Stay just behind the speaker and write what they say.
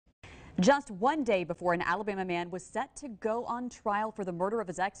Just one day before an Alabama man was set to go on trial for the murder of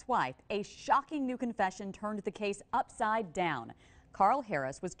his ex-wife, a shocking new confession turned the case upside down. Carl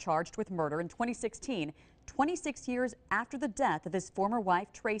Harris was charged with murder in 2016, 26 years after the death of his former wife,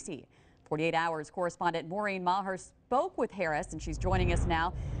 Tracey. 48 Hours correspondent Maureen Maher spoke with Harris, and she's joining us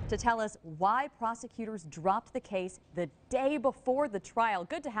now to tell us why prosecutors dropped the case the day before the trial.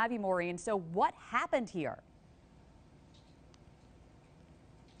 Good to have you, Maureen. So what happened here?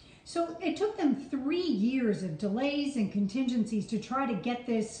 So it took them 3 years of delays and contingencies to try to get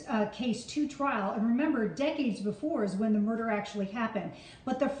this case to trial. And remember, decades before is when the murder actually happened.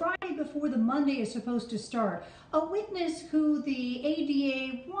 But the Friday before the Monday is supposed to start, a witness who the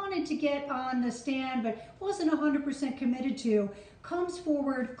ADA wanted to get on the stand but wasn't 100% committed to comes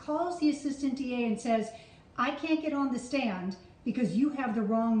forward, calls the assistant DA and says, "I can't get on the stand because you have the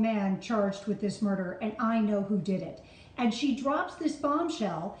wrong man charged with this murder and I know who did it." And she drops this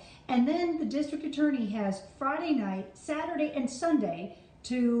bombshell, and then the district attorney has Friday night, Saturday, and Sunday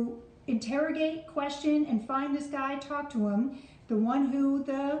to interrogate, question, and find this guy, talk to him, the one who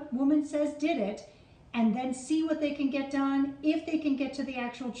the woman says did it, and then see what they can get done, if they can get to the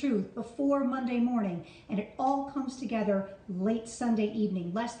actual truth before Monday morning. And it all comes together late Sunday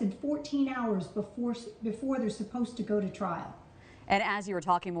evening, less than 14 hours before they're supposed to go to trial. And as you were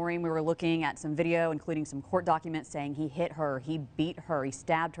talking, Maureen, we were looking at some video, including some court documents saying he hit her, he beat her, he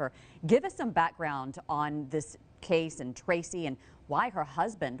stabbed her. Give us some background on this case and Tracey and why her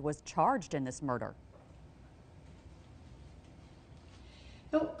husband was charged in this murder.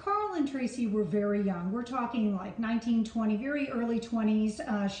 So Carl and Tracey were very young. We're talking like 19, 20, very early 20s.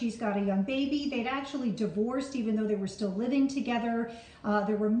 She's got a young baby. They'd actually divorced even though they were still living together.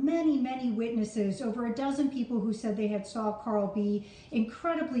 There were many, many witnesses, over a dozen people who said they had saw Carl be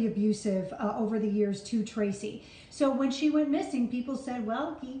incredibly abusive over the years to Tracey. So when she went missing, people said,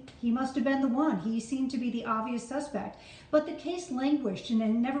 well, he must have been the one. He seemed to be the obvious suspect. But the case languished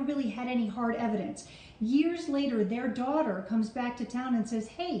and never really had any hard evidence. Years later, their daughter comes back to town and says,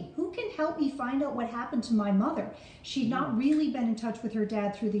 "Hey, who can help me find out what happened to my mother?" She'd not really been in touch with her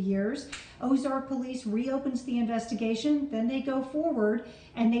dad through the years. Ozark police reopens the investigation, then they go forward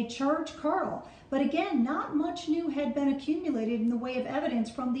and they charge Carl. But again, not much new had been accumulated in the way of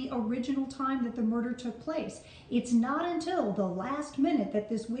evidence from the original time that the murder took place. It's not until the last minute that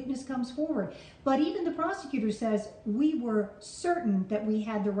this witness comes forward. But even the prosecutor says, we were certain that we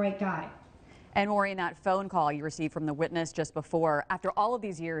had the right guy. And Maureen, that phone call you received from the witness just before, after all of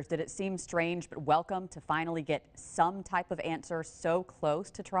these years, did it seem strange but welcome to finally get some type of answer so close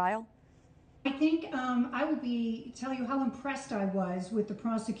to trial? I think I will tell you how impressed I was with the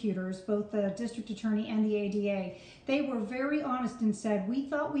prosecutors, both the district attorney and the ADA. They were very honest and said, we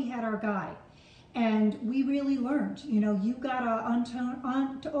thought we had our guy. And we really learned, you know, you gotta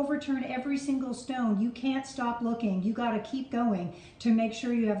to overturn every single stone. You can't stop looking. You gotta keep going to make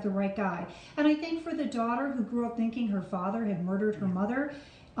sure you have the right guy. And I think for the daughter who grew up thinking her father had murdered her mother,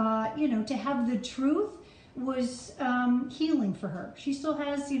 you know, to have the truth was healing for her. She still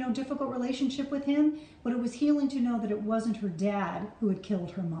has, you know, difficult relationship with him, but it was healing to know that it wasn't her dad who had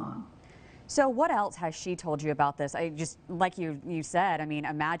killed her mom. So what else has she told you about this? I just, like you said, I mean,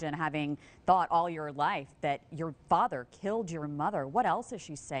 imagine having thought all your life that your father killed your mother. What else is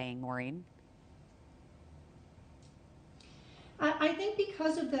she saying, Maureen? I think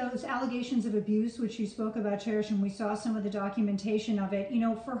because of those allegations of abuse, which you spoke about, Cherish, and we saw some of the documentation of it, you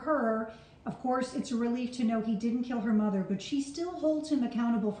know, for her, of course, it's a relief to know he didn't kill her mother, but she still holds him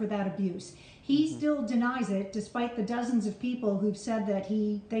accountable for that abuse. He still denies it, despite the dozens of people who've said that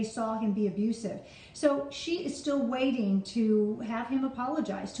they saw him be abusive. So she is still waiting to have him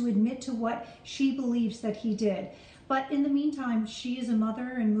apologize, to admit to what she believes that he did. But in the meantime, she is a mother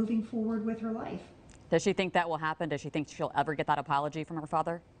and moving forward with her life. Does she think that will happen? Does she think she'll ever get that apology from her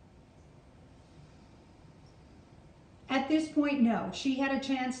father? At this point, no. She had a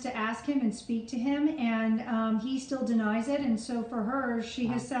chance to ask him and speak to him, and he still denies it. And so for her, she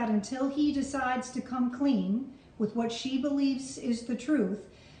has said until he decides to come clean with what she believes is the truth,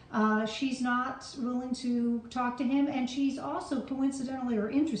 she's not willing to talk to him. And she's also coincidentally or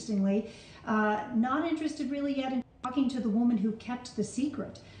interestingly not interested really yet in talking to the woman who kept the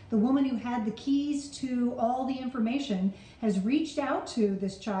secret. The woman who had the keys to all the information has reached out to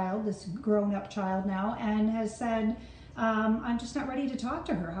this child, this grown-up child now, and has said, I'm just not ready to talk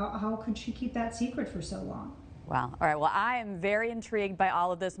to her. How could she keep that secret for so long? Wow. All right. Well, I am very intrigued by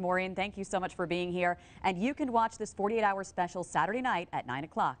all of this, Maureen. Thank you so much for being here. And you can watch this 48-hour special Saturday night at 9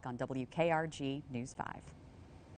 o'clock on WKRG News 5.